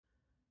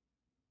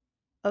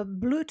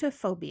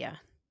Ablutophobia.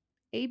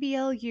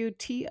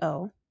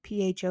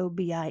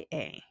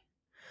 Ablutophobia.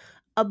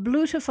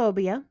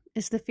 Ablutophobia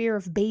is the fear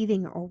of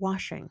bathing or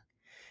washing.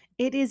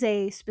 It is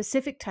a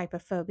specific type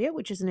of phobia,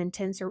 which is an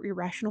intense or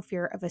irrational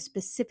fear of a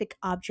specific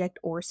object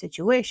or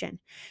situation.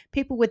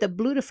 People with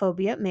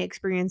ablutophobia may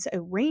experience a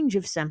range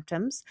of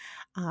symptoms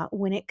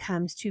when it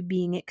comes to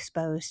being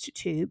exposed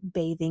to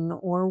bathing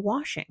or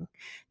washing.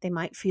 They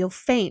might feel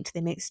faint,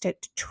 they might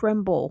start to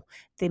tremble,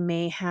 they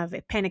may have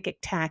a panic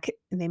attack,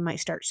 and they might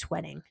start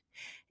sweating.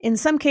 In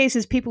some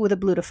cases, people with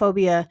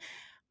ablutophobia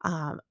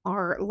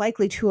are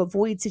likely to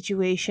avoid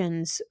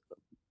situations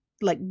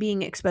like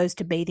being exposed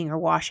to bathing or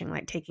washing,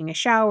 like taking a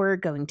shower,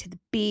 going to the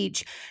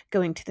beach,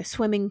 going to the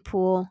swimming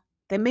pool.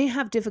 They may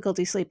have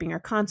difficulty sleeping or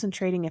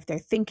concentrating if they're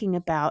thinking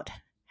about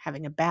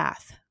having a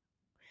bath.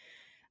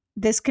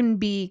 This can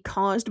be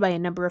caused by a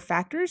number of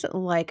factors,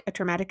 like a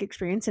traumatic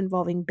experience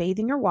involving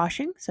bathing or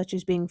washing, such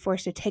as being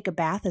forced to take a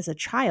bath as a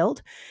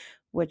child,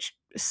 which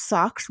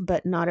sucks,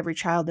 but not every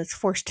child that's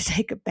forced to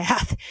take a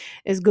bath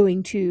is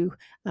going to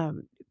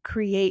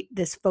create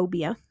this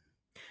phobia.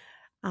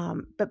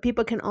 But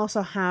people can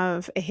also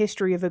have a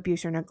history of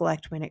abuse or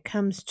neglect when it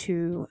comes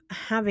to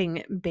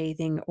having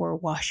bathing or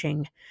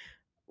washing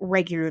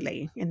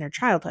regularly in their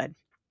childhood.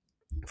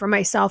 For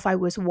myself, I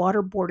was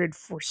waterboarded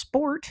for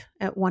sport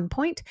at one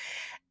point,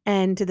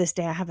 and to this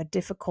day, I have a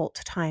difficult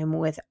time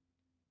with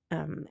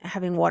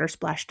having water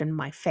splashed in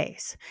my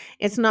face.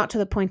 It's not to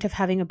the point of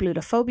having a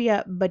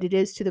blutophobia, but it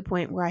is to the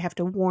point where I have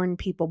to warn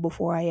people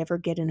before I ever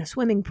get in a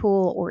swimming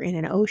pool or in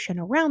an ocean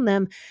around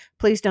them,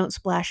 please don't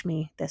splash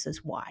me. This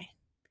is why.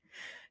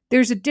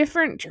 There's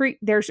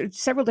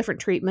several different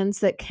treatments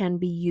that can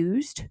be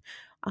used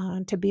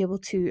to be able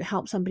to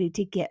help somebody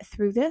to get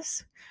through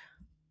this.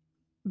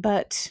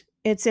 But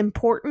it's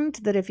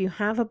important that if you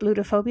have a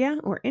blutophobia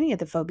or any of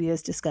the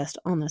phobias discussed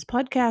on this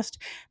podcast,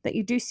 that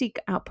you do seek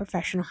out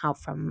professional help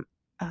from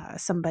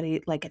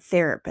somebody like a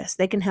therapist.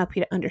 They can help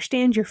you to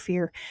understand your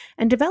fear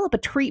and develop a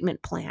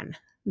treatment plan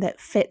that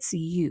fits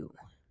you.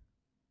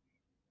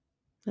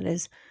 That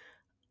is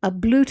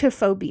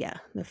ablutophobia,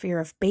 the fear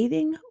of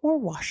bathing or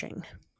washing.